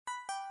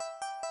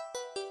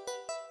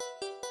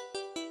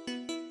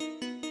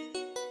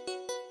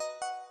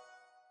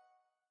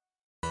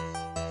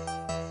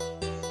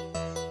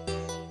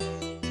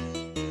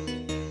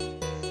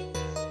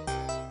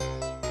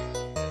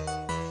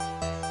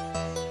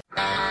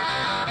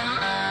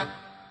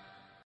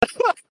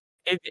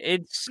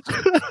It's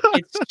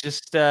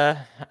just I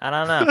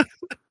don't know.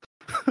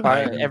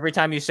 Every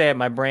time you say it,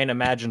 my brain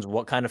imagines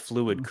what kind of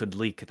fluid could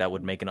leak that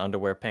would make an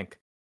underwear pink.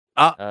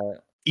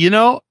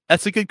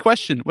 That's a good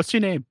question. What's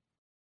your name?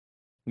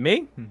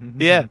 Me?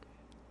 Yeah.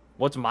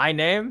 What's my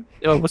name?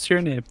 Oh, what's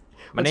your name?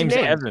 My name's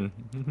Evan.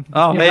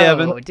 Oh, hey,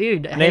 Evan.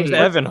 Dude. My name's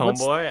Evan,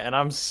 homeboy, and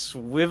I'm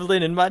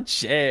swiveling in my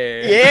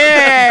chair.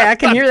 Yeah, I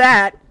can hear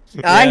that.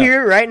 I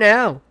hear it right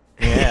now.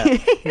 Yeah.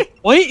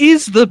 What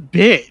is the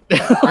bit?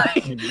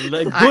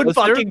 Good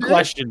fucking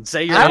question.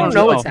 Say your I don't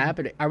know intro. what's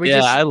happening. Are we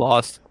just... I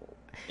lost.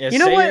 Yeah, You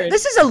know what?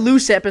 This is a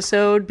loose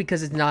episode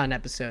because it's not an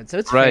episode, so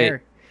it's Right.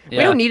 fair. Yeah.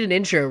 We don't need an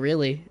intro,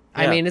 really.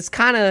 I Yeah. mean, it's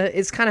kind of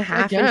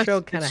half guess.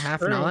 intro, kind of It's half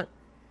true. not.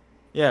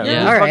 Yeah.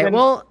 Yeah. All right. fucking-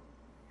 Well,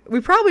 we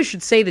probably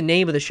should say the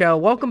name of the show.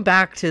 Welcome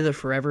back to the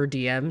Forever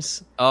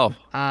DMs. Oh,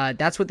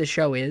 That's what the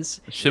show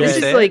is. should we This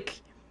say is it?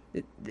 like,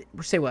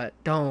 say what?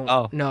 Don't.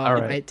 Oh, no. all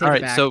right. Take All it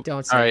right. back. So,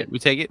 Don't say all right, it. we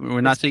take it.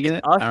 We're not taking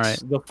it. Us, All right.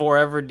 the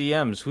Forever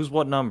DMs. Who's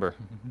what number?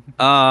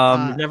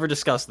 Um, We've never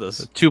discussed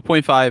this.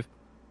 2.5.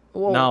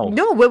 Well,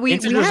 No. but we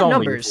Integers have only,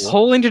 numbers. you fool.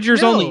 Whole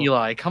integers No. only,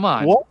 Eli. Come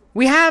on. What?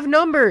 We have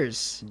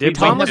numbers. Did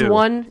Tom we was do?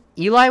 1,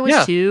 Eli was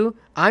Yeah. 2,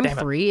 I'm Damn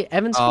it. 3,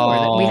 Evan's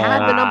 4. We had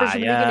the numbers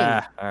in the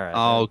beginning. All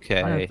right.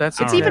 Okay. That's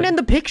It's all even right. in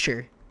the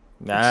picture.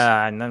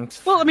 And then,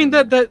 Well, I mean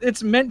that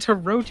it's meant to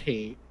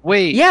rotate.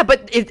 Wait. Yeah,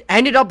 but it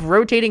ended up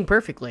rotating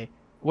perfectly.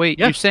 Wait.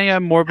 Yeah. You're saying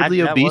I'm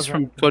morbidly That obese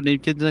from wasn't-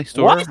 Codename Kids Next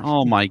Door? What?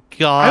 Oh my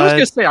god. I was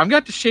gonna say I'm gonna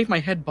have to shave my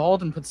head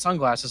bald and put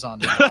sunglasses on.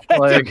 Now.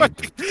 Like,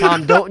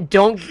 Tom, don't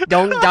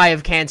die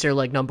of cancer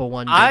like number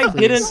 1. I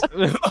please.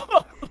 didn't.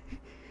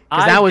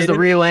 Because that was the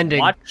real ending.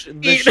 Watch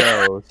the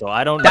show, so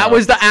I don't know. That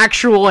was the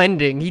actual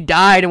ending. He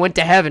died and went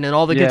to heaven, and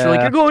all the kids were like,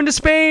 Yeah. "You're going to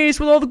space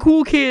with all the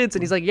cool kids,"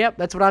 and he's like, "Yep,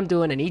 that's what I'm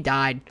doing," and he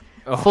died,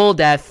 full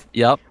death.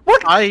 Yep.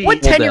 What Full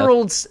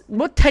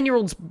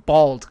 10-year-old's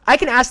bald? I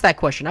can ask that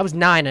question. I was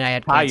 9 and I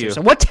had cancer. Caillou.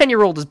 So what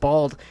 10-year-old is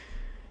bald?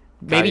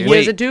 Maybe Caillou. he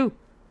has Wait. it too.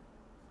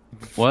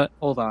 What?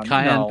 hold on.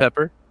 Cayenne no.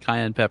 pepper?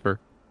 Cayenne pepper.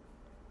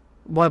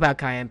 What about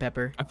cayenne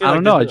pepper? feel I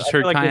don't know, I this- just feel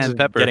heard like this cayenne is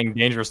pepper. Getting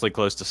dangerously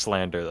close to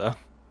slander, though.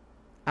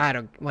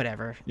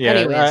 Whatever. Yeah,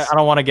 Anyways. I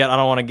don't want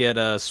to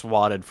get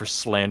swatted for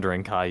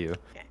slandering Caillou.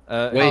 Wait,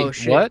 Oh,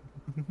 shit. what?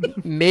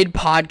 Mid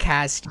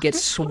podcast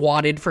gets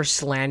swatted for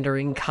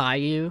slandering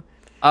Caillou.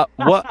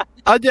 What?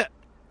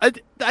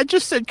 I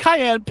just said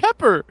cayenne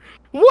pepper.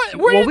 What?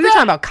 Where Well, did we were that?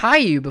 talking about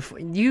Caillou before.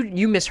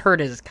 You misheard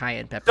it as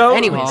cayenne pepper. So,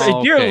 Anyways,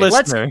 Oh, dear okay.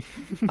 listener,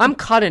 I'm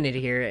cutting it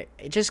here.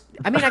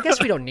 I mean, I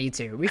guess we don't need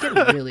to. We can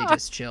really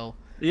just chill.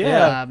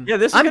 yeah, Um, yeah,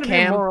 this is I'm gonna be a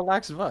Cam. more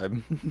relaxed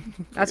vibe.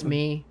 That's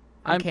me.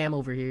 I'm I'm- Cam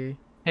over here.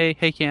 Hey,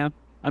 Cam.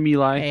 I'm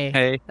Eli.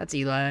 Hey. That's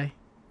Eli.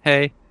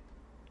 Hey.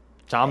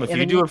 Tom, if you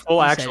Evan, do a full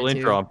you said actual it too.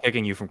 intro, I'm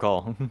kicking you from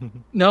call.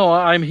 No,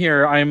 I'm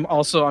here. I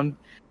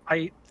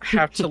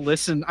have to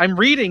listen. I'm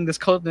reading this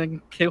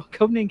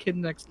Codename Kid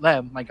Next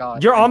Lab. My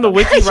God. You're on the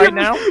wiki right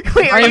now.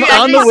 Wait, are I am you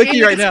on the actually wiki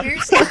seeing right the now.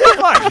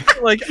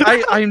 conspiracy? Like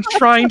I'm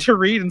trying to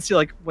read and see.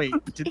 Like, wait,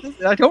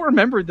 I don't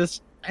remember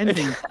this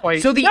ending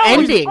quite. So the No,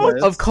 ending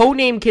spoilers. of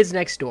Codename Kids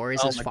Next Door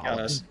is Oh as my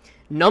follows.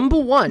 Number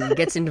 1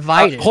 gets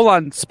invited. Hold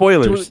on.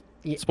 Spoilers. to-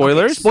 yeah,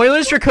 Spoilers? okay,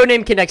 spoilers for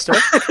Codename Kid Next Door.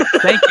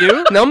 Thank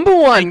you. Number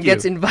 1 Thank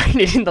gets you.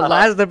 invited in the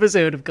last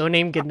episode of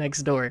Codename Kid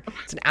Next Door.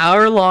 It's an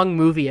hour-long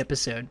movie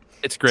episode.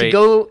 It's To great.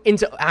 go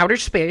into outer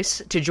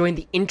space to join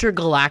the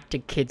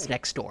intergalactic Kids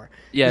Next Door.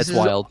 Yeah, This it's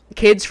is wild.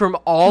 Kids from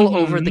all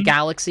over the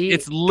galaxy.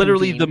 It's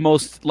literally the convene.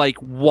 most like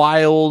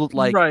wild,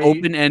 like Right.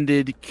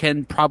 open-ended.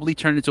 Can probably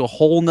turn into a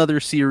whole nother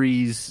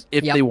series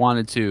if Yep. they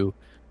wanted to.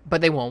 But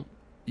they won't.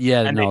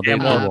 Yeah, And no, they they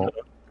damn well won't.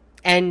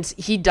 And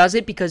he does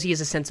it because he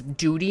has a sense of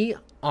duty,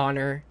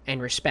 honor,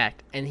 and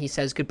respect. And he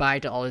says goodbye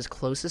to all his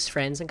closest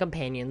friends and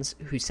companions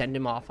who send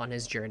him off on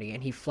his journey.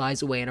 And he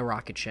flies away in a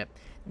rocket ship.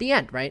 The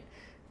end, right?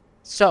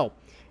 So,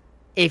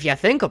 if you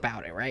think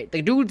about it, right?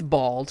 The dude's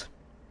bald.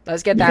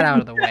 Let's get that out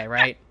of the way,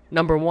 right?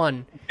 Number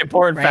 1,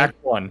 Important Right. fact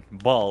 1: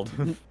 bald.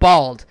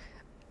 bald.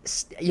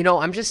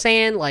 I'm just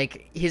saying,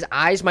 like, his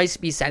eyes might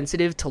be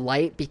sensitive to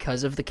light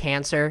because of the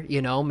cancer.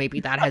 Maybe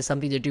that has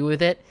something to do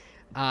with it.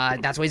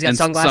 That's why he's got And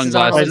sunglasses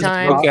on all the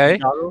time. Okay.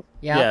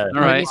 Yeah, Yeah. maybe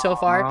Alright. so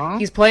far. Aw.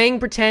 He's playing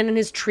pretend in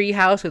his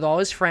treehouse with all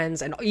his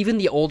friends, and even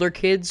the older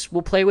kids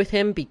will play with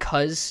him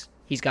because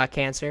he's got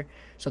cancer.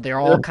 So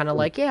they're all kind of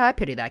like, "Yeah, I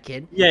pity that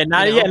kid." Yeah,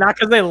 not You know? not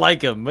because they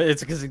like him, but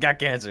it's because he got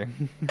cancer.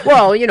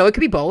 Well, it could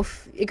be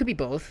both. It could be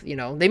both.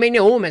 They may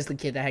know him as the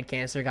kid that had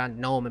cancer, got to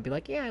know him and be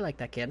like, "Yeah, I like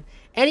that kid."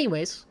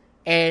 Anyways,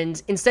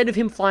 and instead of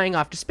him flying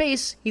off to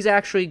space, he's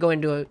actually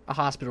going to a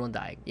hospital and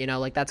dying.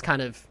 That's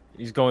kind of,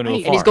 He's going to a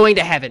and farm. he's going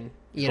to heaven.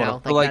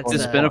 But, like that's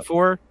this the-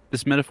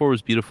 metaphor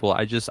was beautiful.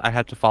 I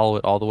had to follow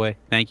it all the way.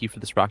 Thank you for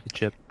this rocket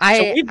ship.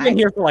 So we've been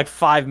here for like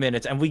 5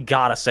 minutes, and we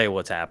gotta say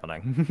what's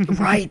happening.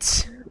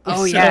 Right. Oh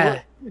So-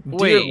 yeah. Dear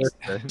Wait.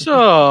 listener,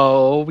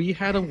 So we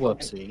had a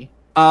whoopsie.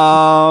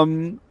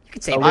 You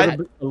could say a that.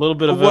 little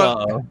bit of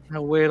What? A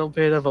little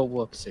bit of a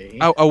whoopsie.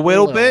 A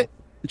little Hello. bit,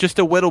 just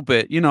a little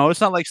bit.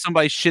 It's not like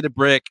somebody shit a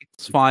brick.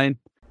 It's fine.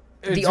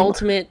 The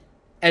ultimate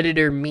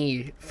editor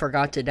me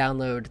forgot to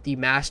download the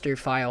master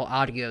file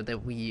audio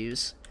that we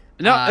use.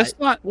 No, that's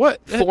not what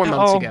 4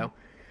 months ago.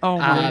 Oh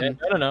my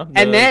No.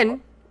 And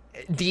then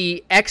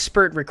the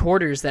expert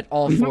recorders that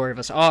all 4 of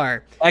us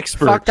are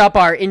expert. fucked up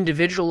our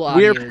individual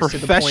audios We're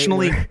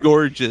professionally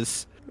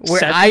gorgeous.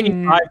 where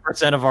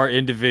 75% of our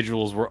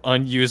individuals were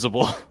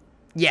unusable.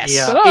 Yes,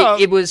 Yeah.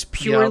 it was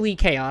purely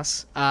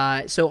chaos.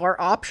 So our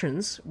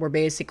options were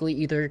basically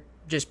either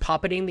just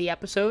puppeting the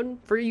episode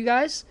for you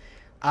guys,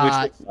 Which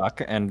would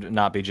suck and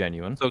not be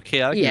genuine. So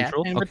chaotic Yeah.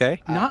 neutral. And Okay.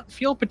 not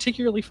feel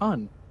particularly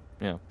fun.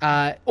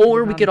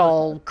 or we could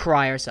all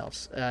cry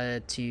ourselves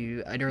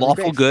to an early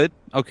Lawful grave. good.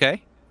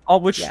 Okay. All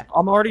which Yeah.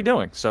 I'm already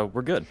doing, so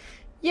we're good.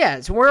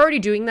 Yeah, so we're already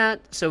doing that.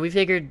 So we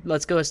figured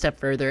let's go a step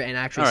further and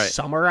actually All right.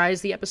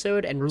 summarize the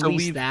episode and release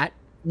we've- that.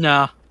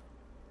 Nah.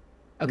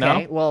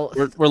 Okay, well,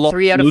 We're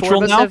 3 out of 4 neutral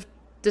of us now? have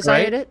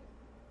decided Right? it.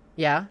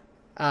 Yeah.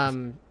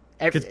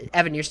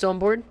 Evan, you're still on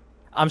board?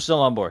 I'm still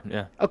on board.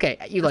 Yeah. Okay,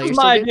 Eli, This you're is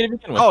still my good? idea to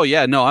begin with. Oh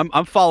yeah, no,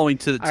 I'm following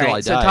till All right, I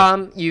so die.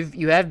 Tom,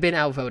 you have been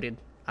outvoted.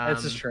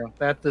 This is true.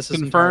 This is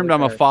Confirmed. I'm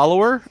entirely a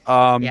follower.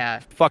 Yeah,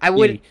 Fuck I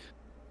would. me.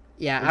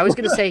 Yeah, I was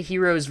gonna say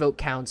heroes vote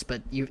counts,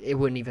 but it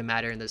wouldn't even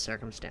matter in this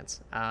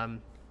circumstance.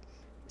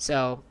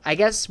 So I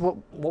guess what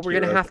we're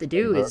gonna have to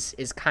do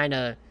is kind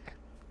of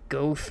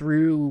go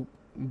through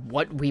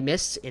what we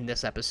missed in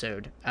this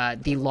episode,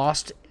 the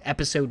lost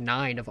episode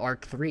 9 of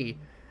Arc 3.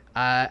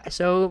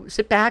 So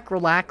sit back,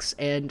 relax,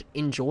 and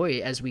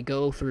enjoy as we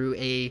go through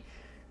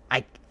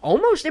I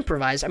almost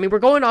improvised. I mean, we're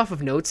going off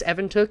of notes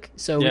Evan took,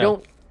 so we Yeah,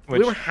 don't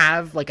which-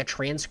 have like a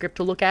transcript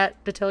to look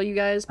at to tell you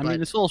guys. I But mean,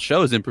 this whole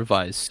show is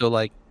improvised. So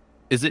like,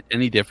 is it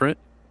any different?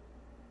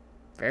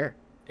 fair.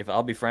 If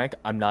I'll be frank,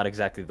 I'm not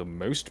exactly the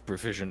most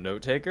proficient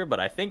note taker, but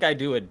I think I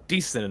do a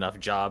decent enough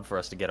job for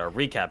us to get our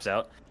recaps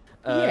out.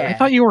 Yeah. I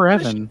thought you were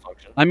Evan.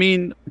 I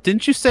mean,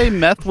 didn't you say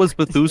meth was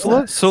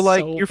Methuselah? So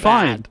like, So you're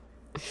fine.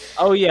 bad.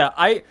 Oh yeah,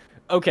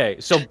 okay.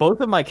 So both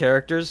of my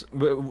characters.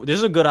 This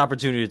is a good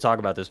opportunity to talk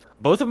about this.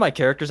 Both of my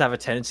characters have a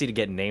tendency to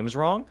get names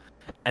wrong,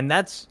 and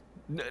that's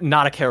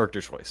not a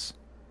character choice.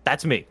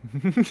 That's me.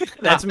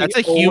 That's me. That's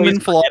a always human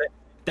flaw. forgetting-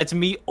 That's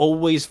me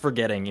always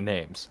forgetting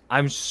names.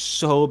 I'm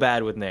so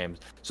bad with names.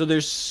 So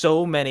there's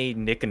so many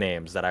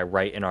nicknames that I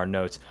write in our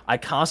notes. I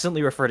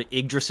constantly refer to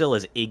Yggdrasil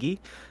as Iggy.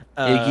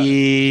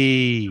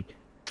 Iggy.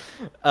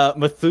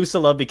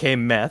 Methuselah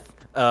became Meth,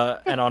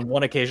 and on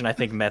one occasion I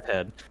think Meth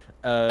Head.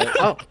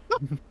 Oh,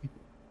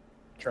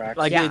 Track.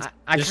 Like Yeah, it's,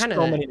 I there's kinda-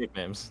 so many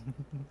nicknames.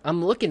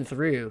 I'm looking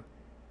through.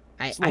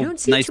 I little don't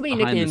see nice too many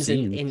behind the nicknames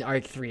scenes. in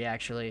Arc 3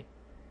 actually.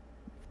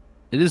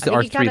 It is the I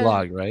mean, you R3 gotta-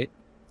 log, right?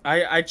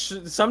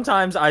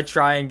 Sometimes I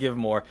try and give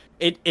more.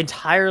 It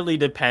entirely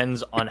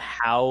depends on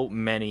how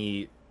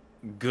many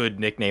good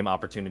nickname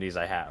opportunities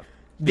I have.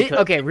 Because-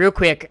 Okay, real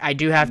quick, I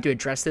do have to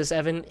address this,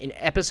 Evan. In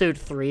episode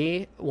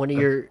 3, one of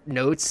your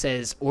notes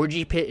says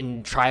orgy pit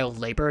and child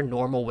labor,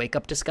 normal wake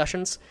up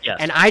discussions. Yes.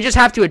 And I just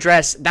have to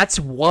address that's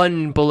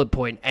one bullet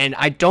point, and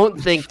I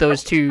don't think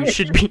those two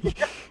should be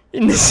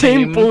in the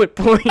same bullet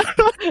point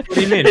What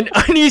do you mean? in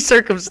any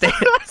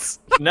circumstance.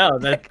 No,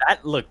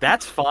 look,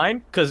 that's fine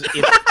because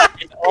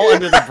it's all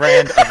under the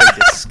brand of a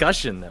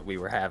discussion that we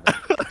were having.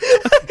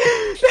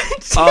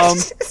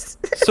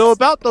 So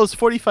about those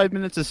 45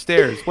 minutes of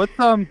stairs, what's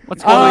going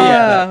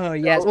Oh,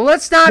 on? yes. Well,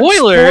 let's not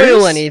Spoilers?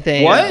 spoil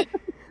anything. What?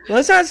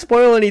 Let's not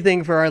spoil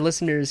anything for our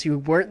listeners who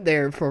weren't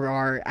there for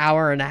our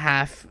hour and a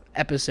half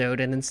episode,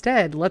 and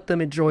instead let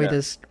them enjoy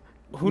this.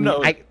 Who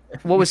knows?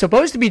 What was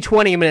supposed to be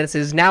 20 minutes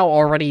is now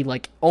already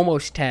like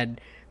almost 10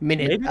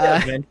 minutes. Maybe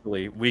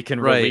eventually we can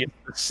Right. release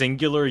a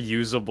singular,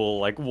 usable,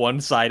 like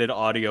one-sided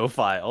audio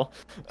file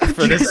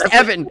for this. Just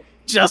Evan.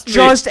 Just me.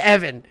 Just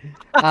Evan.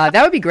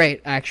 That would be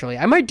great, actually.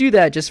 I might do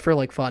that just for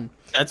like fun.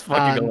 That's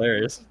fucking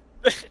hilarious.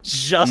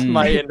 Just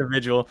my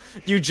individual.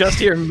 You just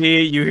hear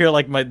me. You hear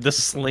like the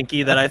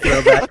slinky that I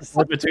throw back and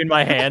forth between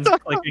my hands,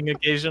 clicking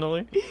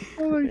occasionally.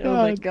 Oh my god. Oh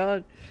my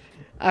god.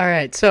 All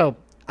right, so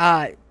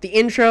the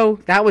intro,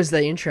 that was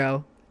the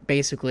intro,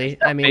 basically.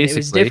 I mean, it was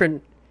basically.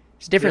 different.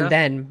 It's different Yeah.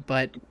 then,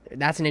 but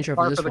that's an intro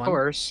for Par this for the one.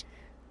 course.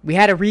 We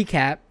had a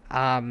recap.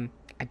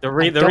 The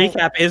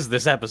recap is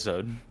this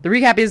episode. The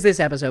recap is this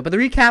episode, but the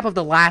recap of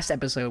the last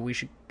episode we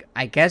should,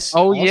 I guess,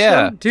 Oh, also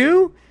yeah.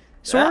 do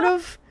sort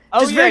of.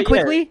 Oh, Just yeah, very yeah.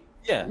 quickly,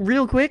 Yeah.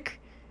 real quick.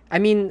 I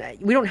mean,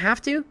 we don't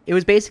have to. It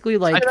was basically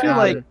like I feel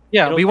like-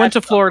 Yeah, It'll we went to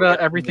catch up Florida. with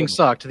Everything everyone.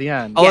 sucked. To the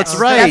end. Oh, Yes, that's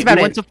that's right. about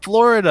We it. went to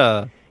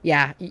Florida.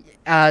 yeah.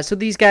 So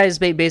these guys,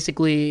 they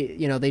basically,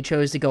 they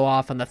chose to go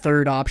off on the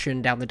third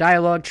option down the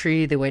dialogue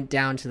tree. They went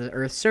down to the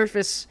Earth's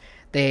surface.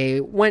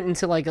 They went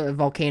into like a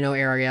volcano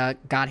area,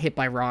 got hit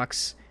by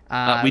rocks.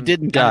 We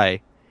didn't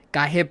die.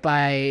 Got hit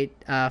by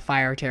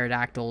fire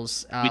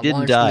pterodactyls. We didn't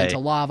launched die. them into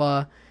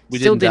lava. We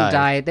Still didn't didn't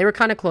die. die. They were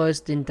kind of close,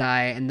 didn't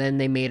die, and then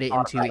they made it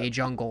into a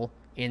jungle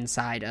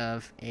inside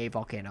of a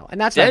volcano. And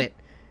that's not Dead? it.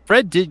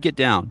 Fred did get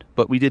down,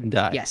 but we didn't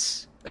die.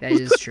 Yes, that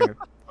is true.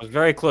 I was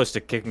very close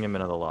to kicking him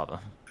into the lava.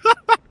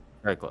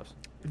 Very close.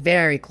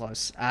 Very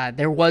close.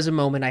 There was a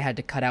moment I had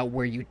to cut out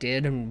where you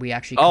did, and we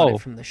actually cut Oh.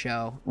 it from the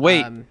show.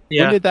 Wait.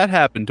 Yeah. When did that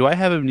happen? Do I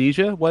have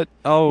amnesia? What?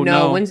 Oh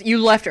no, no. when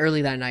you left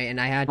early that night, and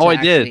I had to Oh, I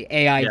did. actually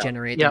AI Yeah.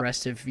 generate Yeah. the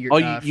rest of your Oh,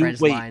 you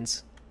Fred's wait.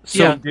 lines.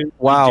 So Yeah.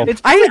 wow.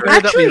 It's I rare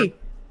that we- actually,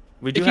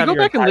 We do If you have go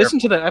your back and entire- listen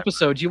to that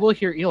episode, you will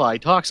hear Eli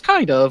talks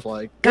kind of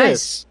like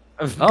Guys.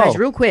 this. guys, Oh.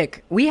 real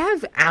quick, we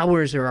have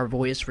hours of our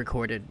voice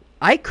recorded.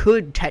 I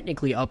could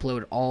technically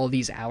upload all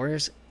these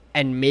hours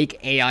and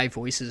make AI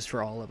voices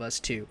for all of us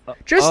too,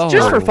 just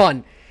for Oh.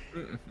 fun.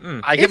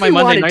 I If get my you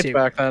Monday wanted nights to.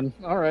 back then.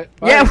 All right.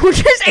 Bye. Yeah, we'll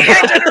just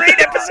AI generate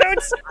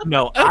episodes.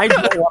 No, I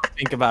don't want to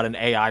think about an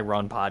AI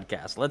run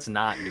podcast. Let's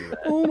not do that.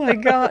 Oh my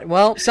god!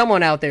 Well,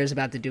 someone out there is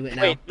about to do it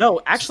now. Wait,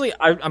 no, actually,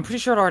 I'm pretty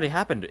sure it already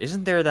happened.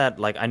 Isn't there that,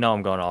 like, I know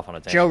I'm going off on a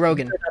tangent. Joe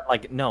Rogan. Isn't there that,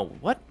 like, no,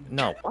 what?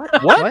 No,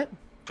 what? What?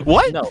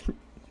 What? No.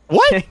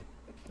 What?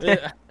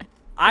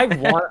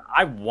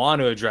 I want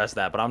to address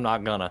that, but I'm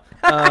not gonna.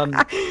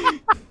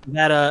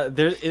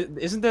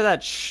 Isn't there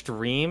that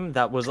stream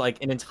that was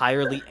like an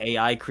entirely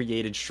AI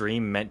created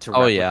stream meant to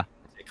Oh yeah.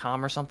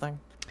 sitcom or something?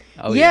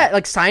 Oh yeah,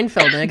 like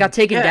Seinfeld, and it got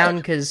taken Yeah. down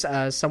because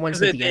someone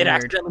said It, the it N-word.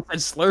 accidentally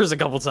said slurs a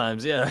couple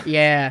times. Yeah.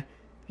 Yeah,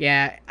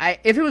 yeah.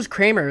 If it was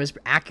Kramer, it was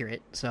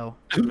accurate. So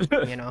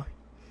you know, 'cause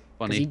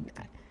Funny. he-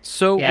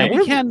 So Yeah, we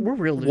we're- began we're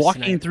real loose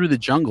walking tonight. through the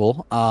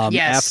jungle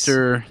Yes.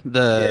 after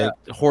the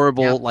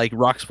horrible Yep. like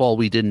rocks fall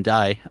we didn't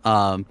die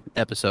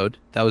episode.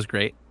 That was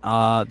great.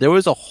 There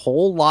was a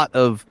whole lot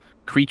of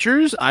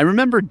creatures. I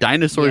remember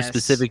dinosaurs Yes.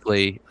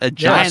 specifically. A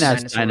giant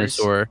ass dinosaurs.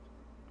 dinosaur.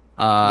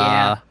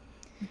 Yeah.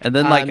 And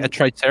then like Um, a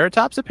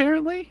triceratops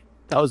apparently.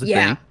 That was a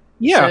yeah. thing.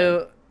 Yeah.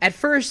 So at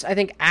first, I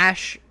think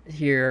Ash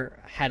here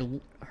had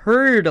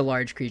heard a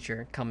large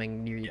creature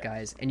coming near you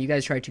guys, and you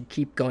guys tried to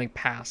keep going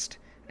past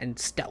and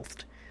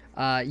stealthed.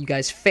 You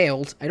guys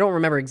failed. I don't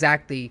remember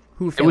exactly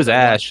who It failed. was or what.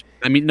 Ash.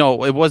 I mean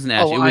no, it wasn't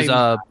Ash. Oh, it was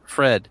I'm-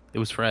 Fred. It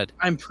was Fred.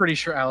 I'm pretty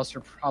sure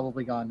Alistair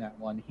probably got that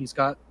one. He's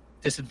got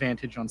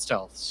disadvantage on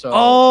stealth. So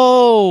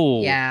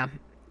Oh. Yeah,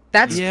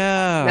 that's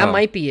Yeah. that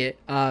might be it.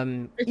 I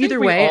think Either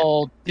we way,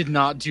 all did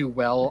not do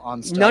well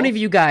on stealth. none of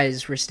you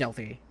guys were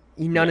stealthy.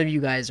 None of you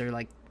guys are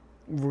like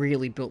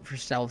really built for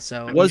stealth.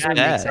 So it Was would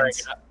that? make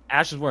sense.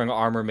 Ash is wearing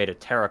armor made of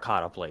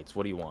terracotta plates.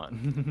 What do you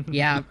want?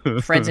 Yeah,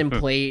 Fred's in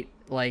plate.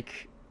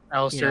 Like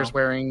Alistair's you know.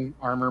 wearing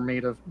armor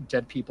made of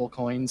dead people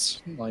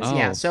coins. Like, Oh.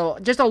 yeah, so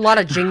just a lot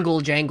of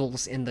jingle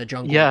jangles in the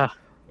jungle. yeah.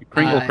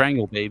 Kringle Uh,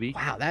 Krangle baby.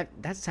 Wow, that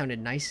sounded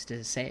nice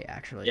to say,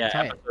 actually. Yeah,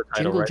 Try it. episode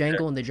title Jingle right Jangle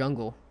there. in the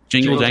Jungle.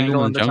 Jingle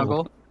Jangle in the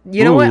jungle.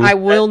 You know what? Ooh. I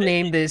will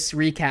name this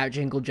recap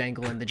Jingle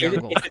Jangle in the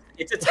Jungle.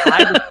 It's a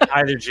tie between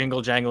either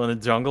Jingle Jangle in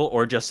the Jungle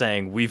or just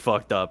saying "We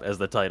fucked up" as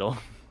the title.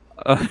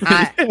 We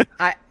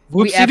effed up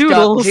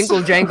Whoopsie-doodles.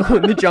 Jingle Jangle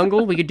in the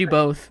Jungle. We could do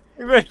both.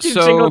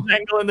 So- Jingle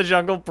Jangle in the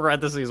Jungle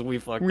 (parentheses We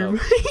fucked up).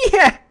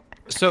 Yeah.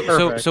 So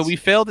Perfect. we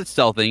failed at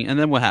stealthing, and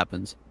then what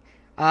happens?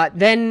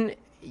 Then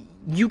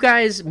you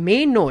guys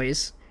made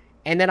noise,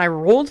 and then I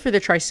rolled for the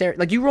Triceratops.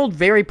 Like, you rolled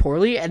very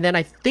poorly, and then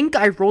I think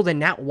I rolled a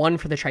nat 1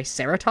 for the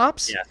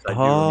Triceratops. Yes, I do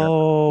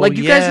remember. Like,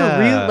 you guys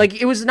were real.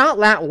 Like, it was not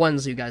nat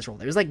 1s you guys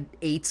rolled. It was like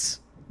 8s,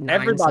 9s.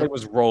 Everybody like-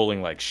 was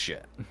rolling like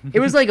shit. It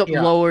was like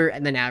Yeah. lower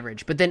than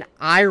average, but then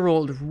I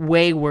rolled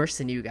way worse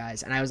than you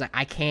guys, and I was like,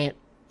 I can't,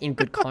 in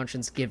good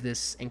conscience, give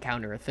this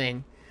encounter a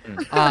thing.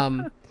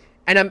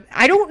 And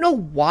I don't know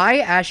why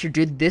Ash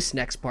did this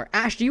next part.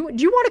 Ash, do you want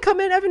to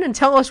come in, Evan, and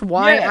tell us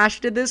why Yeah. Ash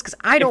did this? Because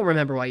I don't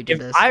remember why you did If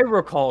this. I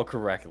recall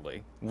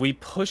correctly, we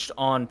pushed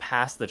on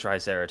past the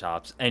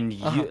Triceratops, and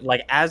you,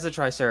 like, as the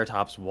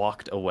Triceratops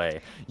walked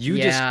away, you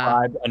Yeah.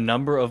 described a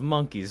number of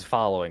monkeys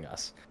following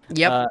us.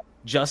 Yep.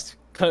 Just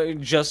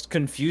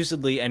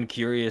confusedly and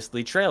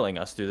curiously trailing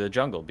us through the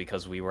jungle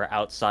because we were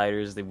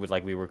outsiders. They would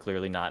we were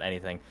clearly not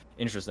anything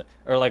interesting,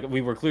 or like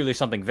we were clearly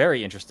something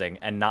very interesting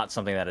and not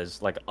something that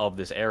is like of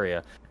this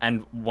area.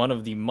 And one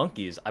of the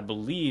monkeys, I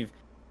believe,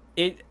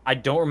 I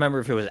don't remember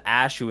if it was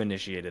Ash who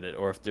initiated it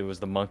or if it was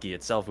the monkey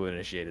itself who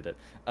initiated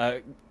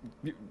it.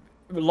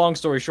 Long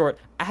story short,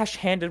 Ash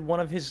handed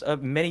one of his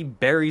many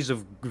berries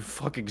of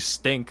fucking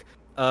stink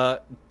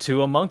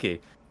to a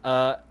monkey,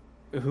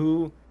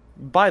 who.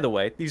 By the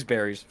way, these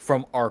berries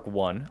from Arc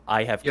 1,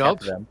 I have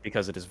kept them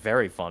because it is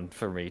very fun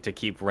for me to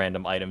keep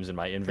random items in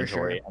my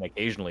inventory and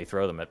occasionally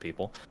throw them at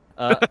people.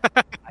 I would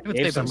say gave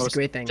they're some- a most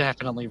great thing.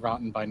 definitely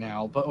rotten by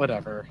now, but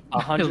whatever.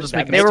 100 It'll just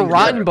make that They it were taste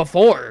rotten better.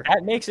 before.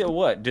 That makes it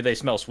what? Do they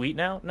smell sweet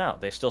now? No,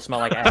 they still smell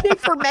like ash. They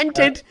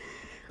fermented.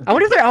 I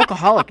wonder if they're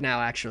alcoholic now,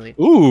 actually.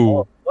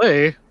 Ooh,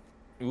 Hey,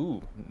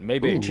 Ooh,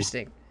 maybe.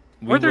 Interesting.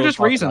 We or they're will just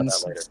talk about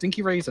raisins, that later.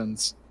 stinky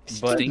raisins.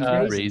 But, stinky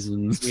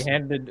raisins. We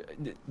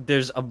handed.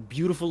 There's a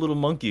beautiful little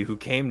monkey who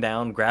came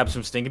down, grabbed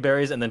some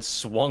stinkyberries, and then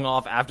swung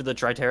off after the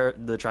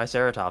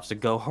Triceratops to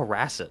go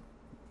harass it.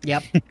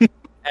 Yep.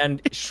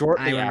 And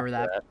shortly I remember after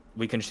that. that,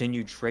 we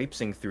continued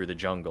traipsing through the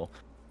jungle,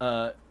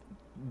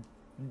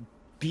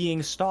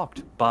 being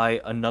stalked by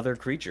another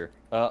creature,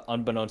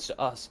 unbeknownst to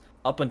us,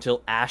 up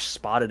until Ash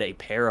spotted a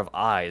pair of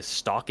eyes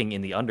stalking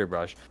in the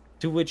underbrush.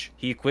 To which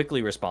he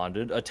quickly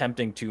responded,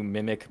 attempting to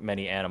mimic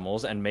many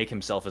animals and make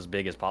himself as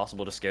big as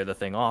possible to scare the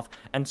thing off.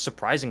 And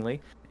surprisingly,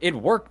 it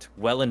worked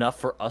well enough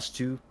for us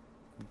to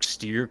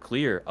steer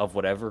clear of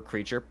whatever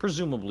creature,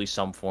 presumably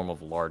some form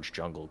of large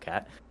jungle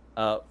cat,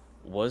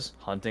 was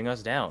hunting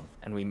us down.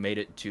 And we made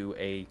it to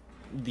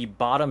the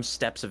bottom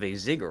steps of a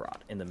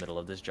ziggurat in the middle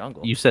of this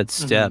jungle. You said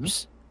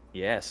steps.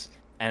 Yes.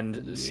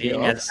 And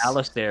seeing as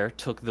Alistair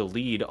took the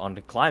lead on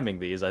climbing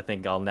these, I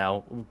think I'll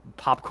now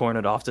popcorn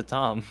it off to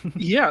Tom.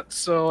 Yeah,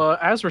 so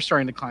as we're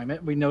starting to climb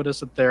it, we notice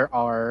that there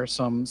are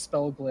some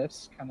spell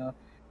glyphs kind of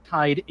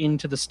tied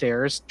into the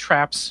stairs,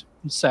 traps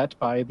set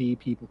by the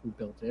people who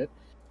built it,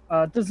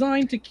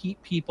 designed to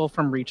keep people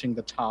from reaching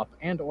the top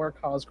and or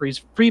cause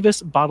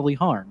grievous bodily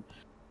harm.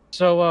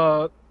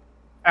 So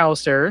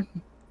Alistair,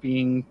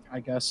 being, I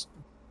guess,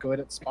 good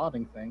at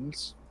spotting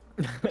things,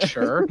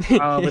 sure,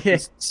 with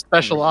his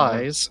special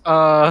eyes,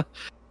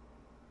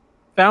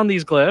 found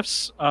these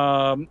glyphs,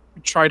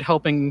 tried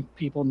helping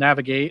people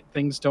navigate.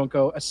 Things don't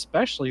go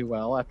especially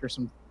well after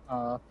some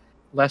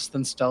less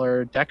than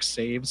stellar dex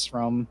saves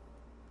from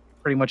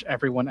pretty much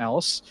everyone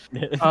else.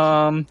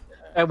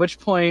 At which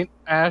point,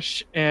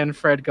 Ash and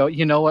Fred go,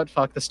 you know what,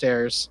 fuck the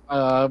stairs.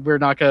 We're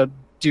not going to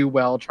do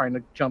well trying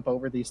to jump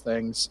over these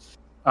things.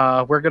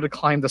 We're going to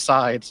climb the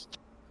sides.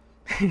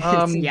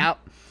 Yep.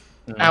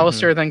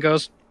 Alistair then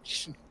goes,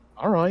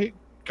 all right,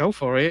 go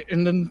for it,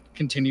 and then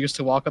continues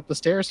to walk up the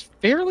stairs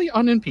fairly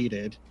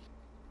unimpeded,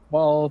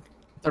 while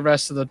the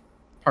rest of the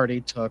party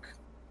took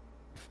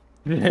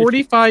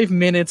 45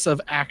 minutes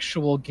of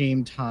actual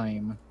game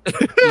time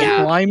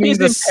climbing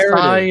the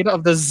side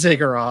of the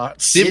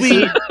ziggurats. Did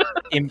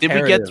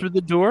we get through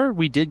the door?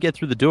 We did get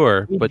through the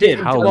door, but did.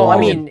 how Well, long? I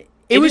mean,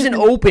 it was an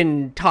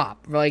open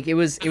top. Like it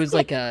was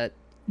like a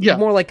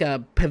more like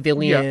a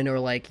pavilion or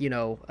like, you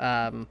know,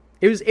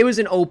 it was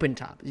an open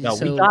top. No,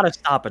 so... we gotta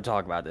stop and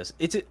talk about this.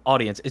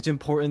 Audience, it's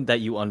important that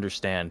you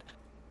understand.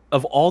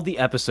 Of all the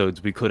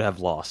episodes we could have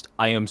lost,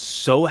 I am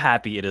so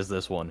happy it is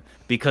this one,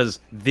 because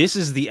this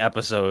is the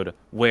episode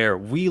where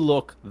we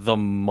look the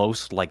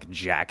most like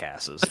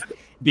jackasses.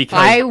 Because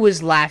I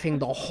was laughing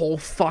the whole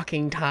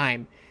fucking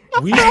time.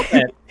 we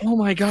spent Oh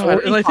my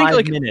god! 45 I think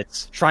like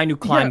minutes trying to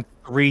climb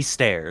 3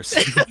 stairs.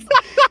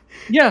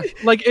 yeah,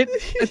 like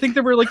I think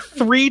there were like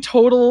 3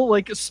 total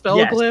like spell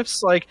Yes.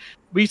 glyphs. Like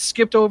we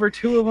skipped over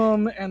 2 of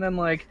them, and then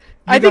like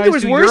I think it guys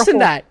was do worse your than whole-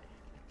 that.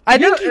 I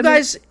think you and-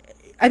 guys.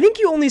 I think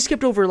you only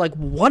skipped over like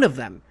one of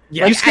them.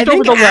 Yeah, You Like, skipped I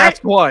over think the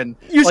last one.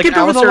 You Like, skipped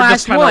over the Alistair last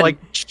just kind of one.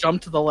 like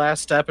jumped to the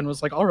last step and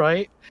was like, "All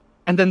right,"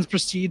 and then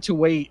proceed to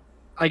wait.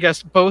 I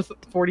guess both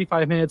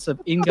 45 minutes of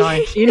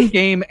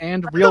in-game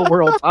and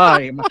real-world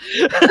time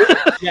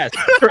yes.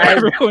 for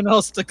everyone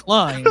else to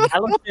climb.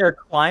 Alistair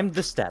climbed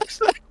the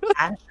steps.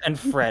 Ash and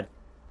Fred.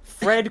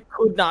 Fred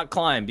could not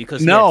climb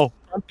because he No. had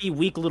stumpy,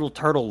 weak little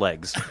turtle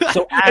legs.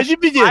 So I Ash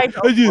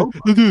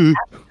did-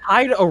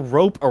 tied a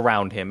rope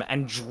around him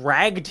and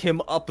dragged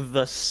him up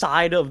the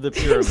side of the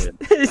pyramid.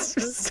 It's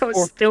just so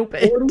For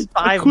stupid.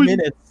 45 couldn't-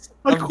 minutes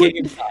I of couldn't-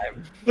 game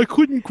time. I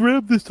couldn't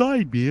grab the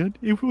side, man.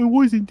 It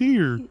wasn't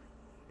there.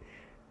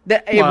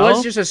 It Well-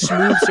 was just a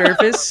smooth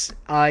surface.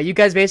 You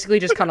guys basically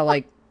just kind of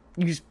like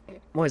use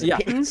what is it, Yeah.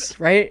 pittons,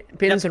 right?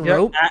 Pittons and Yeah,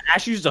 rope.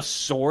 Ash used a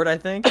sword, I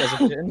think, as a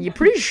pin. You're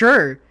pretty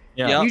sure.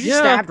 Yeah. You just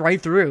stabbed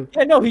right through.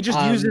 Yeah, no, he just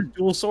used his Um,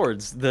 dual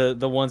swords, the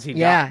ones he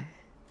got.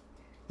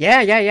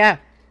 Yeah.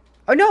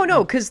 Oh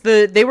no, because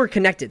they were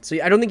connected. So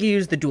I don't think you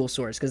used the dual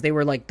swords because they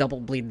were like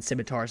double bladed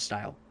scimitar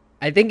style.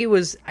 I think it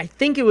was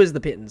the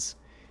pittons.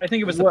 I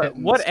think it was the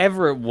pittance.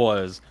 Whatever it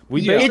was,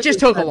 we Yeah. It basically just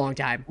took a spent- long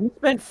time. We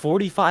spent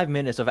 45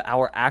 minutes of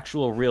our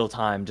actual real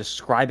time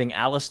describing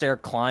Alistair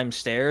climb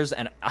stairs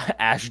and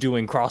Ash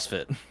doing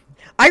CrossFit.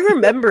 I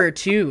remember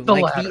too, The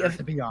like latter,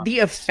 to be honest. the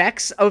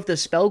effects of the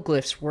spell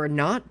glyphs were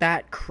not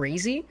that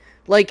crazy.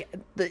 Like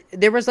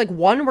there was like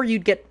one where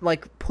you'd get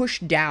like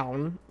pushed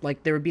down,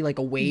 like there would be like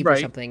a wave or Right.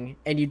 something,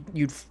 and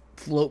you'd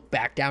float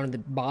back down to the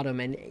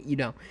bottom, and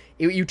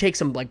you take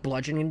some like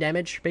bludgeoning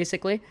damage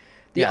basically.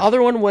 The Yeah.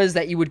 other one was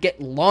that you would get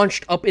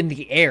launched up in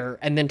the air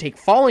and then take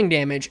falling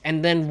damage,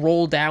 and then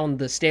roll down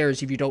the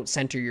stairs if you don't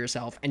center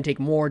yourself and take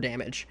more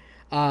damage.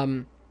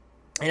 And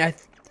I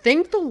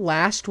think the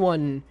last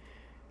one,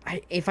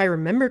 if I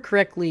remember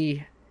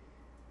correctly,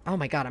 oh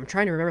my god, I'm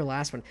trying to remember the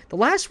last one. The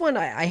last one,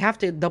 I have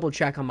to double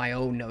check on my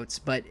own notes,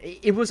 but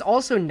it was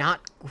also not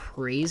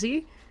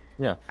crazy.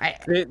 Yeah.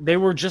 They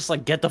were just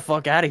like, get the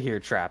fuck out of here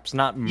traps,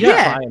 not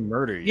Yeah. try and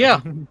murder you. Yeah.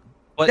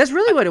 But That's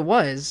really what it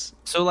was.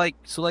 So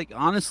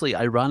honestly,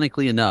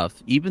 ironically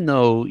enough, even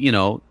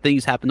though,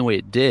 things happened the way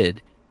it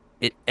did,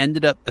 it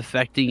ended up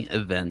affecting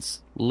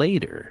events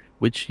later,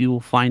 which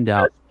you'll find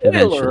out Spoiler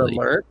eventually.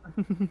 alert.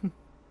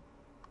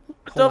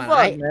 What the Hold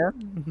on, fuck,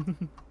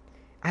 man?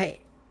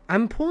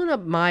 I'm pulling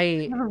up I my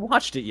haven't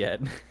watched it yet.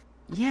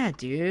 yeah,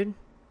 dude.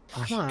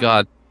 Come on.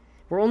 God.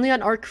 We're only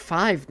on arc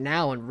 5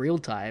 now in real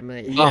time.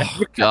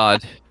 Oh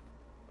God.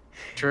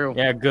 True.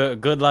 Yeah,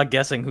 good luck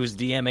guessing who's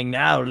DMing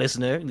now,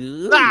 listener.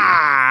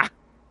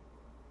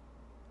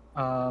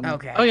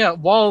 Okay. Oh yeah,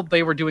 while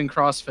they were doing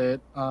CrossFit,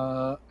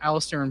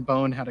 Alistair and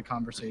Bone had a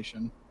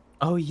conversation.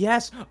 Oh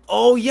yes.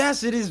 Oh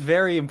yes. It is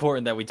very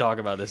important that we talk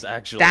about this.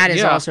 Actually, That is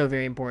Yeah. also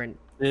very important.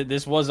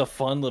 This was a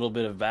fun little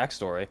bit of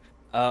backstory,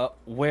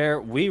 where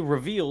we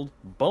revealed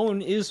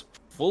Bone is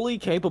fully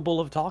capable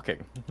of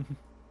talking.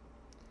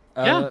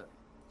 Yeah.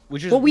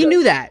 Which is Well, we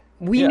knew that.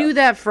 We Yeah. knew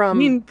that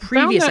from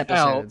previous found that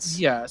out- episodes.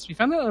 yes, we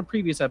found that in a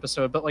previous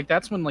episode, but like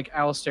that's when like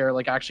Alistair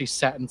like actually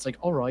sat and it's like,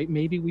 all right,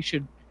 maybe we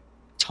should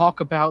talk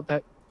about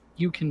that.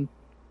 You can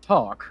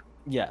talk.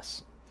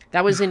 Yes.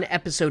 That was in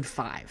episode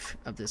 5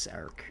 of this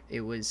arc.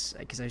 It was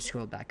because I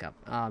scrolled back up.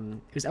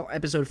 It was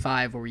episode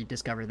 5 where we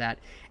discovered that,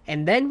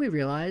 and then we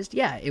realized,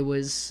 yeah, it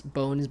was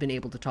Bone has been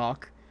able to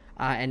talk.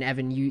 And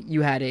Evan,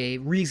 you had a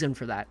reason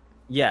for that.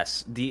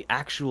 Yes, the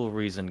actual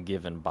reason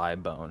given by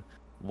Bone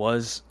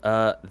was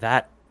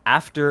that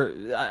after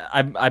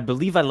I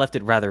believe I left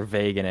it rather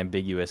vague and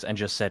ambiguous and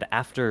just said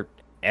after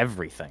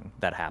everything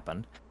that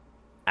happened,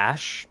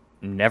 Ash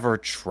never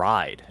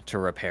tried to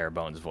repair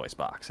Bone's voice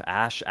box.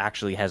 Ash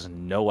actually has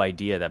no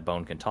idea that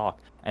Bone can talk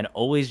and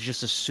always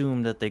just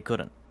assumed that they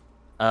couldn't.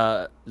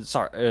 As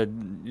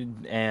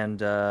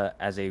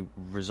a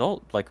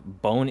result, like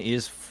Bone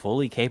is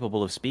fully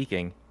capable of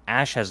speaking.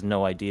 Ash has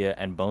no idea,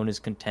 and Bone is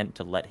content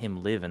to let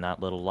him live in that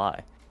little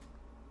lie.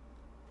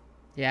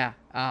 Yeah.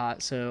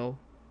 So,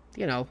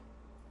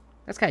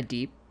 that's kind of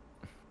deep.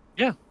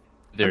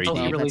 Very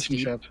Healthy deep. deep.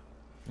 relationship.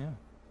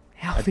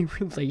 Healthy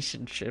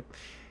relationship.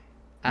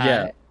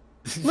 Yeah.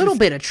 Little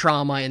bit of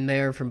trauma in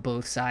there from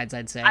both sides,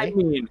 I'd say. I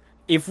mean,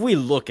 if we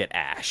look at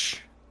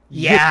Ash,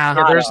 Yeah. Yeah,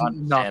 there's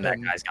understand nothing.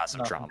 that guy's got some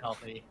nothing trauma.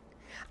 healthy.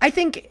 I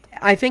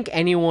think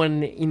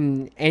anyone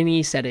in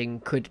any setting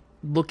could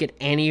look at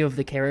any of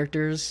the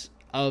characters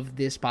of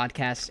this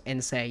podcast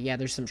and say, yeah,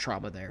 there's some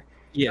trauma there.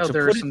 Yeah, Oh, so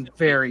there's put some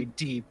very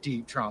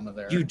deep trauma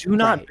there. You do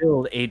not Right.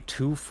 build a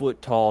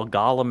 2-foot tall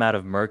golem out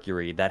of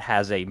mercury that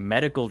has a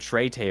medical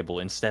tray table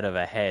instead of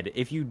a head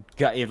if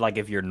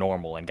you're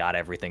normal and got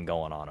everything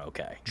going on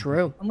okay.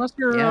 True. Unless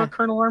you're Yeah.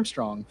 Colonel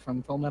Armstrong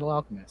from Full Metal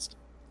Alchemist.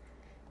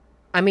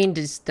 I mean,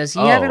 does he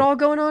have it Oh. all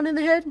going on in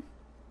the head?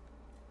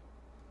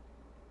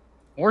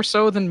 More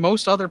so than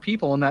most other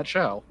people in that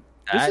show.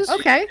 That's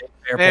Okay. a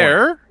fair point.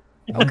 Fair.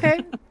 Okay.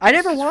 I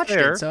never watched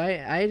Fair. it, so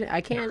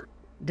I can't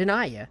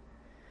deny you.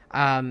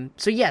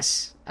 So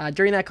yes,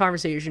 during that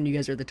conversation, you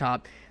guys are at the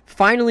top.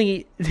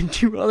 Finally, the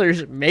two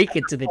others make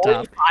it to the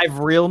Only top. 5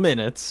 real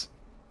minutes.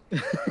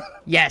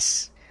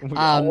 Yes. We Um,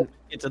 all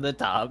get to the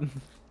top.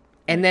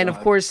 And then, of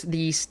God. course,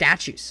 the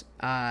statues.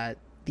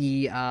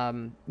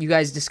 You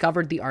guys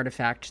discovered the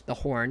artifact, the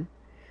horn,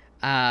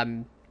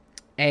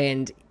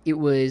 and it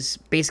was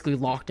basically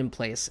locked in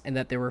place, and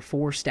that there were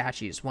 4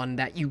 statues. One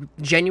that you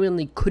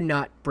genuinely could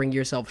not bring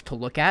yourself to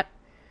look at,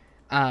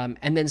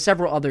 and then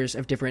several others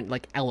of different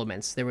like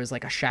elements. There was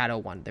like a shadow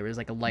one, there was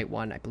like a light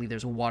one. I believe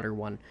there's a water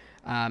one,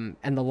 and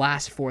the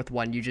last 4th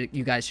one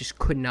you guys just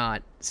could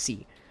not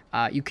see.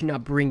 You could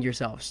not bring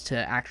yourselves to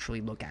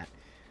actually look at.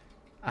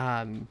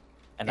 And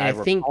I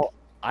think-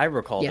 I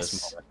recall Yes.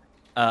 this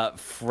moment.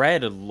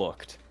 Fred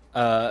looked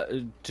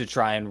to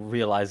try and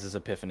realize his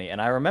epiphany,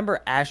 and I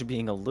remember Ash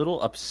being a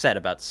little upset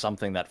about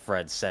something that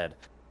Fred said.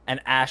 And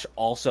Ash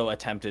also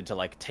attempted to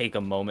like take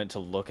a moment to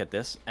look at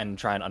this and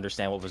try and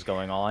understand what was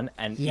going on.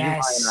 And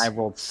Yes. Eli and I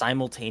rolled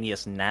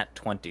simultaneous nat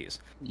 20s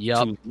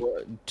Yup.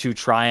 to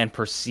try and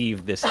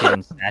perceive this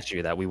hidden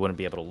statue that we wouldn't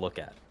be able to look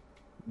at.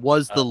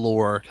 Was the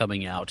lore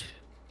coming out?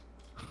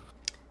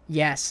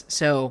 Yes.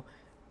 So,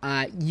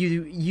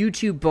 you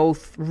two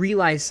both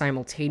realize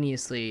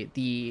simultaneously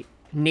the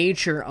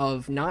nature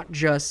of not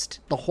just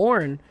the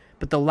horn,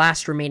 but the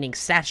last remaining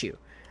statue.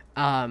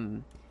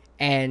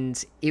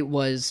 And it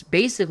was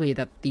basically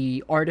that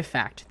the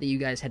artifact that you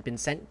guys had been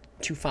sent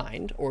to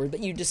find, or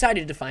that you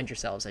decided to find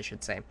yourselves, I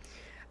should say,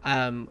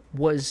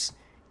 was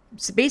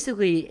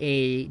basically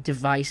a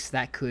device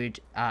that could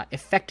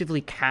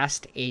effectively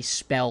cast a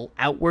spell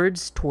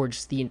outwards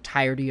towards the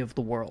entirety of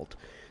the world.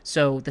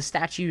 So the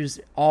statues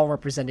all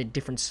represented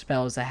different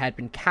spells that had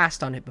been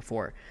cast on it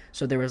before.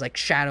 So there was like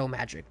shadow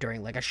magic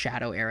during like a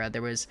shadow era.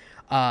 There was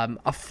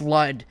a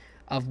flood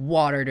of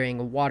water during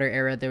a water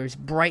era. There was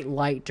bright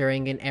light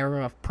during an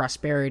era of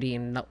prosperity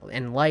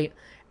and light.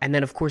 And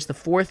then of course the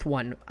 4th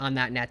one on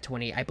that nat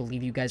 20, I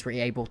believe you guys were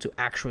able to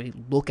actually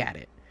look at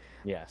it.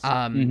 Yes.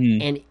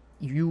 And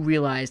you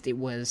realized it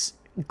was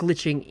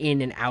glitching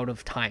in and out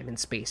of time and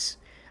space,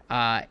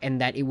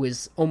 and that it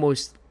was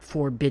almost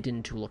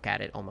forbidden to look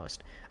at it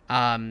almost.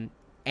 And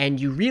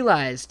you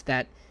realized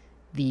that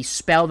the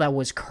spell that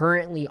was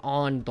currently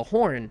on the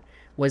horn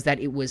was that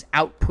it was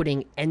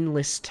outputting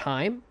endless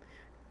time,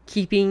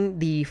 keeping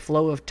the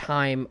flow of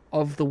time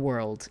of the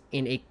world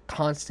in a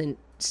constant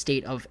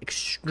state of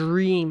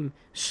extreme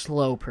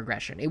slow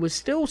progression. It was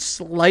still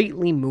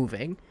slightly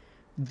moving,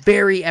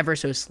 very ever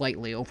so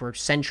slightly over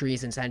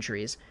centuries and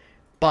centuries,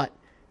 but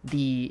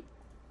the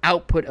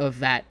output of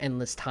that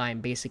endless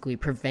time basically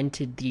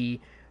prevented the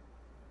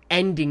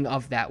ending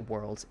of that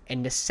world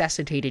and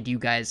necessitated you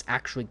guys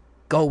actually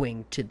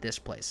going to this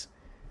place.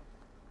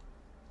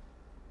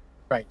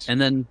 Right.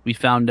 And then we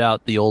found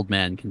out the old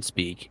man can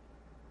speak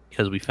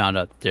because we found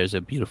out that there's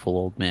a beautiful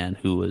old man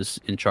who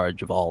was in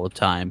charge of all of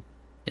time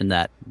in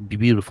that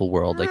beautiful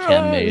world that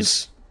Cam made.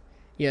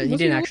 Yeah, he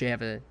didn't actually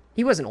have a.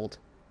 He wasn't old.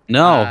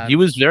 No, he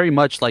was very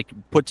much like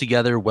put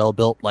together, well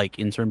built, like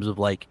in terms of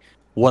like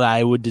what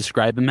I would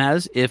describe him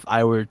as if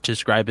I were to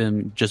describe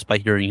him just by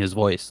hearing his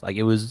voice. Like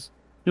it was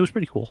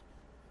pretty cool.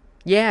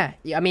 Yeah,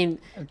 I mean,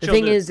 the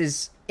thing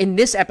is in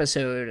this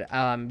episode,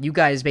 you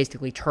guys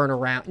basically turn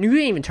around. You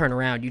didn't even turn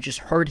around. You just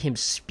heard him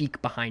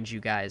speak behind you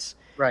guys.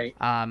 Right.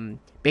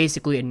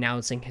 Basically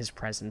announcing his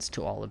presence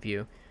to all of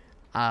you,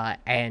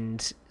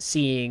 and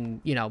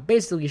seeing,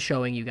 basically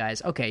showing you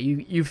guys, okay,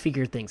 you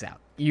figured things out.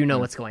 You know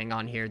what's going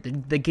on here.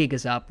 The gig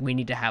is up. We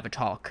need to have a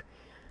talk,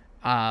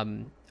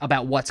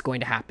 about what's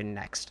going to happen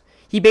next.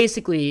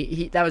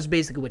 That was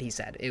basically what he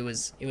said. It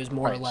was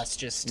more or less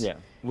just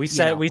We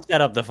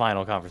set up the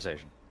final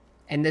conversation.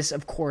 And this,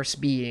 of course,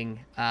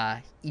 being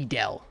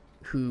Edel,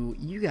 who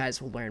you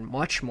guys will learn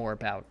much more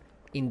about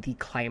in the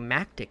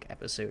climactic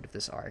episode of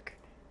this arc.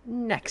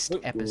 Next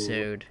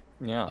episode.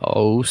 Yeah.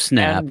 Oh,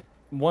 snap. And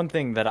one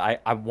thing that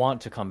I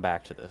want to come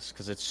back to this,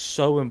 because it's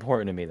so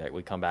important to me that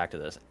we come back to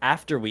this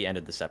after we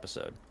ended this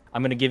episode.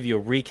 I'm going to give you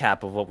a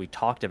recap of what we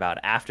talked about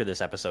after this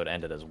episode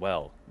ended as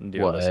well.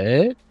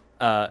 What?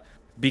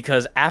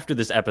 Because after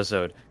this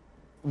episode,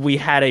 we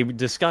had a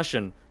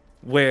discussion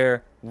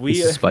where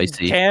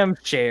Cam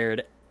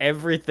shared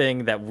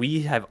everything that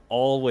we have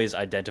always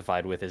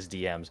identified with as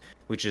DMs,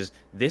 which is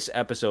this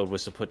episode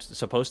was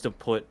supposed to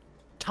put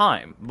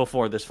time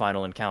before this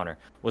final encounter,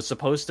 was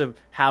supposed to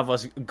have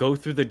us go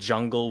through the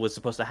jungle, was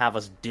supposed to have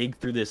us dig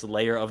through this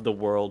layer of the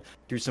world,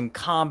 through some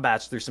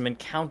combats, through some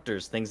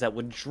encounters, things that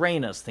would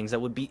drain us, things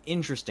that would be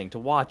interesting to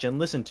watch and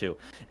listen to.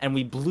 And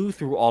we blew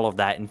through all of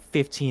that in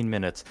 15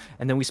 minutes,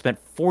 and then we spent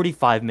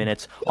 45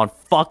 minutes on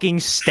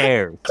fucking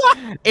stairs.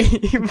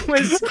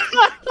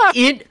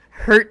 It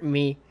hurt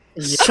me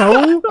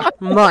so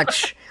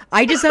much.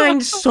 I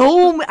designed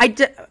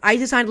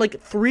like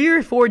 3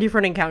 or 4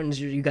 different encounters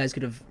you guys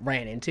could have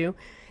ran into.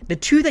 The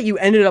 2 that you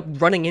ended up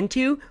running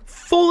into,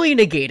 fully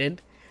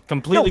negated.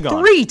 Completely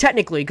gone. 3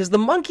 technically, because the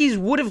monkeys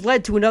would have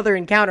led to another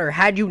encounter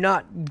had you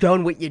not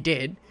done what you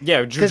did.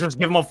 Yeah, just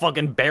give them a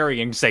fucking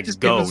berry and say,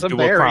 go do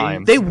berry. a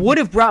crime. They would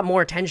have brought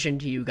more attention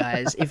to you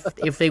guys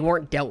if they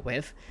weren't dealt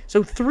with.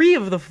 So 3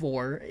 of the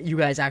 4 you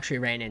guys actually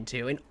ran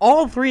into, and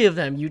all 3 of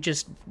them you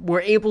just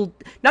were able,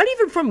 not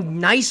even from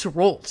nice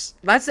rolls.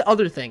 That's the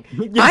other thing.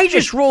 I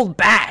just rolled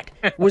bad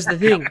was the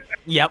thing.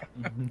 Yep.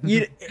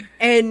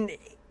 And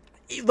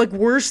like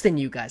worse than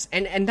you guys.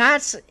 And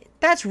that's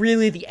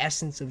really the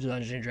essence of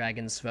Dungeons and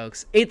Dragons,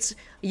 folks. It's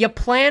you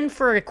plan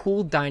for a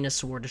cool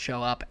dinosaur to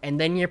show up,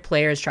 and then your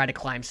players try to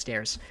climb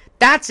stairs.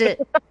 That's it.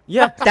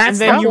 Yeah, that's and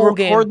then the you whole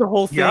record game. the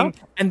whole thing,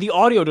 and the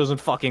audio doesn't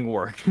fucking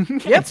work.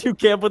 Yep, you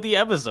can't put the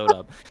episode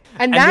up.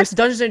 And that's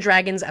Dungeons and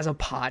Dragons as a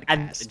podcast.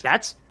 And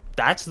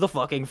that's the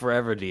fucking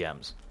forever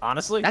DMs.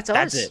 Honestly,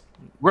 that's it.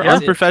 We're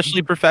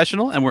unprofessionally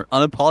professional, and we're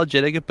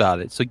unapologetic about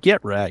it. So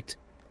get wrecked.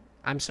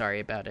 I'm sorry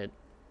about it.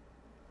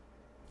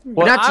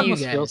 Well, not to you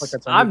guys.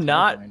 I'm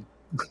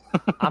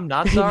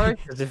not sorry,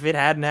 because if it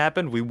hadn't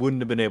happened, we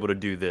wouldn't have been able to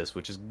do this,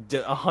 which is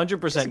 100%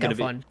 going to be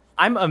fun.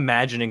 I'm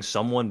imagining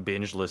someone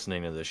binge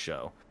listening to this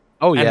show.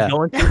 Oh, yeah. And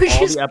going through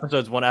all the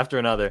episodes one after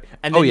another.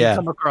 And then you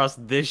come across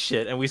this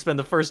shit, and we spend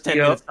the first 10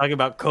 minutes talking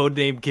about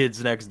Codename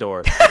Kids Next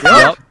Door.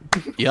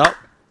 Yep.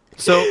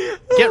 So,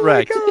 get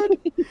wrecked.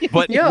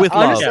 But with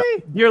honestly, love.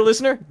 Yeah. Dear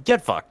listener,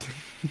 get fucked.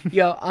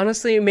 Yo,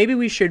 honestly, maybe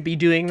we should be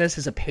doing this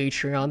as a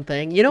Patreon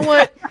thing. You know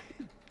what?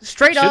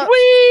 Straight up,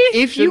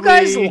 if you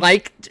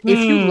liked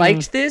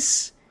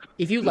this,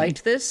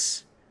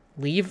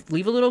 leave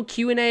a little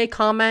Q&A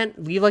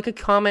comment, leave like a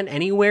comment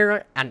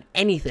anywhere on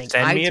anything.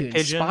 Send me a iTunes,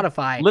 pigeon.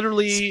 Spotify.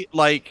 Literally,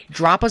 like...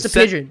 Drop us a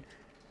pigeon.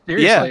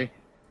 Seriously.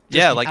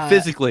 Yeah, like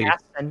physically.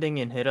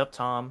 Sending and hit up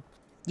Tom.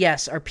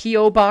 Yes, our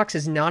P.O. box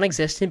is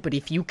non-existent, but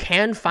if you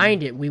can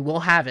find it, we will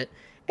have it.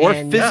 Or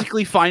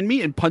physically find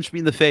me and punch me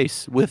in the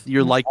face with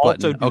your like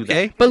button,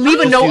 okay? But leave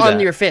a note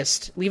on your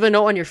fist. Leave a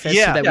note on your fist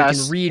so that we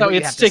can read what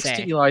you have to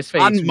say. To Eli's face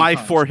on my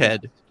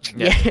forehead.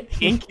 Yeah.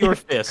 Ink your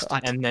fist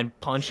and then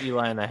punch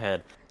Eli in the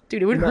head.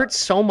 Dude, it would hurt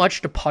so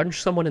much to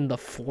punch someone in the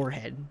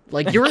forehead.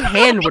 Like, your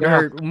hand would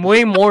hurt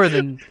way more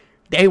than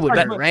they would,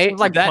 right? It's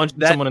like punching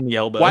someone in the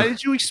elbow. Why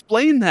did you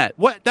explain that?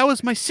 What? That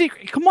was my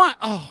secret. Come on.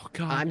 Oh,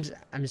 God.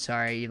 I'm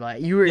sorry, Eli.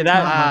 You were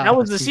that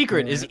was the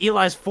secret. Is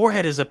Eli's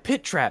forehead is a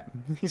pit trap.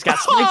 He's got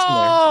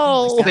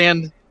spikes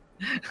in there.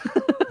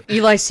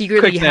 Eli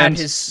secretly had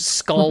his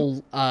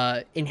skull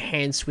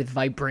enhanced with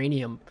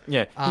vibranium.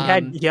 Yeah,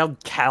 he had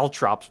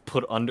caltrops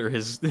put under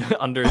his skin.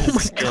 Oh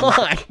my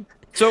god!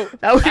 So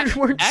that would have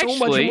worked so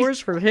much worse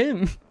for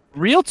him.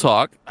 Real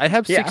talk, I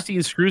have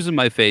 16 screws in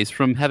my face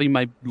from having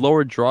my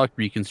lower jaw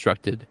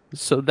reconstructed.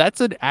 So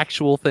that's an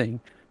actual thing.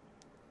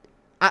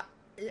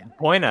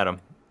 Point at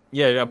him.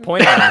 Yeah,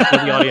 point at him.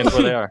 Tell the audience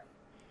where they are.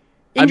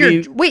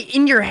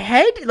 In your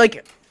head?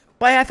 Like,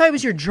 but I thought it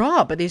was your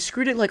jaw, but they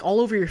screwed it like all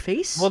over your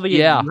face? Well,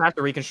 you have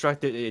to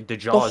reconstruct the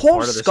jaw as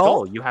part of the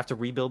skull. You have to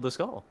rebuild the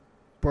skull.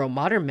 Bro,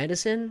 modern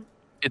medicine.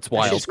 It's That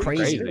wild. shit's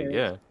crazy.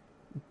 Yeah.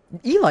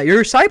 Eli,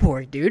 you're a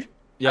cyborg, dude.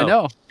 Yo, I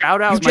know.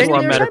 Shout out to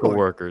genuinely our are medical cyborg.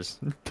 workers.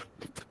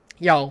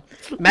 Yo,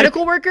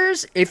 medical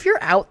workers, if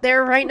you're out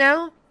there right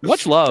now,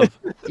 Much love,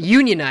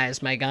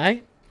 unionize, my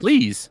guy.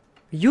 please.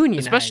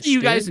 Unionize. Especially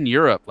you guys in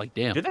Europe. Like,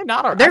 damn. Do they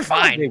not? They're I feel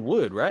like fine. They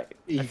would, right?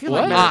 I feel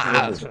What? like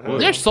medical workers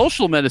would. There's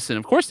social medicine.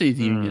 Of course they need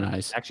to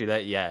unionize.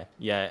 Actually, yeah.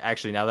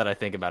 Actually, now that I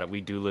think about it,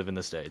 we do live in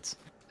the States.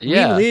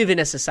 Yeah. We live in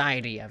a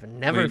society, Evan.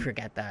 Never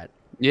forget that.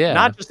 Yeah.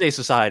 Not just a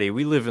society.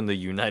 We live in the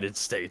United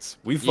States.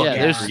 We fucking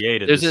there's-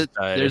 created there's this a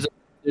society.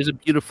 there's a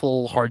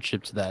beautiful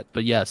hardship to that.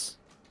 But yes.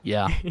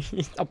 Yeah.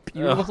 A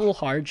beautiful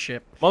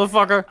hardship.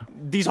 Motherfucker,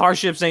 these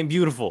hardships ain't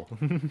beautiful.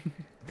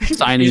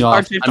 Signing These off.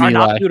 hardships I are mean,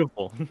 not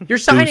beautiful. You're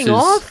signing Deuces.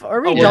 off?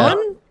 Are we Oh, yeah.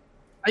 done?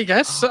 I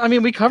guess. I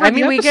mean, we covered I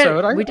mean, the we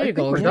episode. we I did think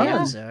go we're over the done.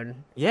 episode.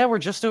 Yeah, we're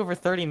just over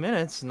 30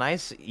 minutes.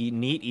 Nice,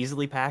 neat,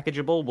 easily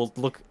packageable. Will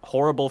look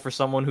horrible for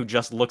someone who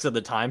just looks at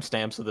the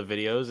timestamps of the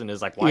videos and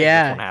is like, why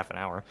Yeah. is this one half an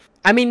hour?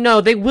 I mean,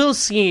 no, they will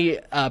see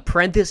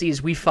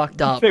parentheses. We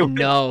fucked up. They will.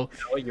 No.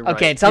 Oh, you're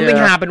Okay, right. something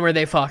Yeah. happened where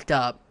they fucked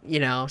up. You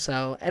know,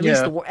 so at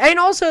least Yeah. and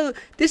also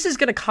this is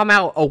gonna come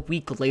out a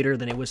week later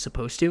than it was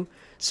supposed to.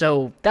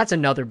 So that's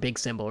another big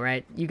symbol,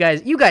 right? You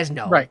guys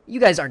know. Right. You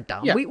guys aren't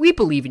dumb. Yeah. We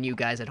believe in you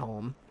guys at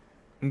home.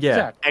 Yeah,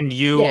 Exactly. and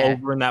you Yeah.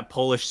 over in that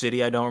Polish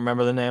city I don't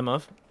remember the name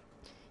of.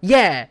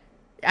 Yeah.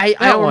 I That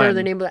don't remember one.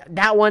 the name of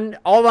that one.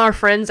 All our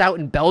friends out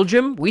in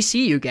Belgium, we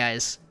see you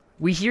guys.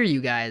 We hear you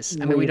guys.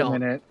 I mean, we Wait a don't.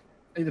 minute.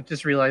 I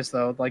just realized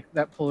though, like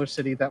that Polish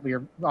city that we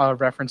are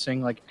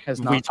referencing, like has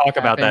We not. talk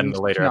about that in happened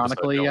the later episode,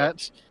 canonically don't we?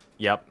 yet.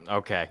 Yep.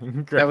 Okay.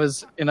 That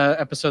was in an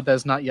episode that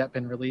has not yet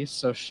been released.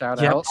 So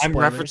shout Yep, out. I'm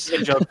spoilers.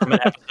 referencing a joke from an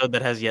episode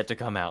that has yet to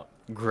come out.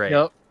 Great.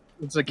 Yep,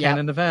 it's a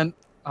canon event.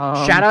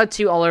 Shout out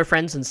to all our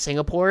friends in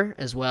Singapore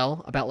as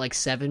well. About like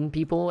 7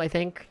 people, I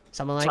think,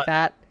 something like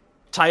that.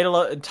 Title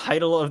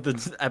of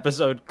the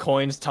episode: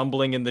 Coins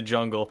tumbling in the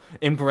jungle.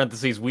 In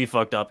parentheses, we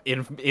fucked up.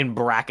 In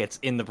brackets,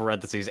 in the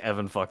parentheses,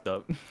 Evan fucked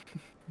up.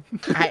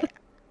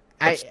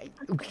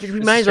 We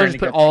might as well just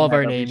put all of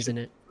our names in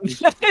it. We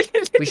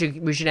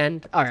should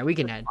end. All right, we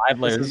can end. 5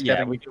 layers. is Yeah,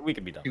 getting we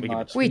could be done. Too We could be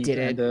much. We need did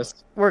to it. end this.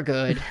 We're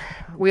good.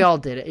 We all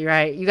did it,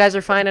 right? You guys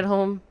are fine at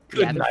home.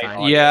 Good Yeah, they're night, fine.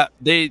 all. Yeah,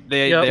 they Yep.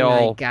 they Good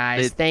all night,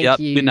 guys. they- Thank yep,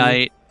 you. Good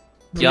night.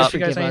 Please Yep.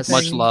 forgive us.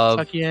 Much love.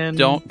 Tuck you in.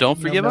 Don't No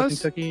forgive melting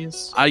us.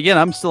 Cookies. Again,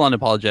 I'm still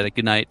unapologetic.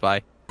 Good night.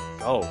 Bye.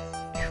 Oh.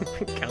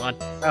 Come on.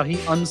 Wow, he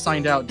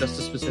unsigned out just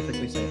to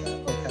specifically say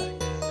that.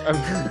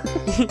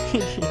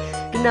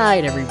 Okay. Good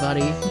night,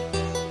 everybody.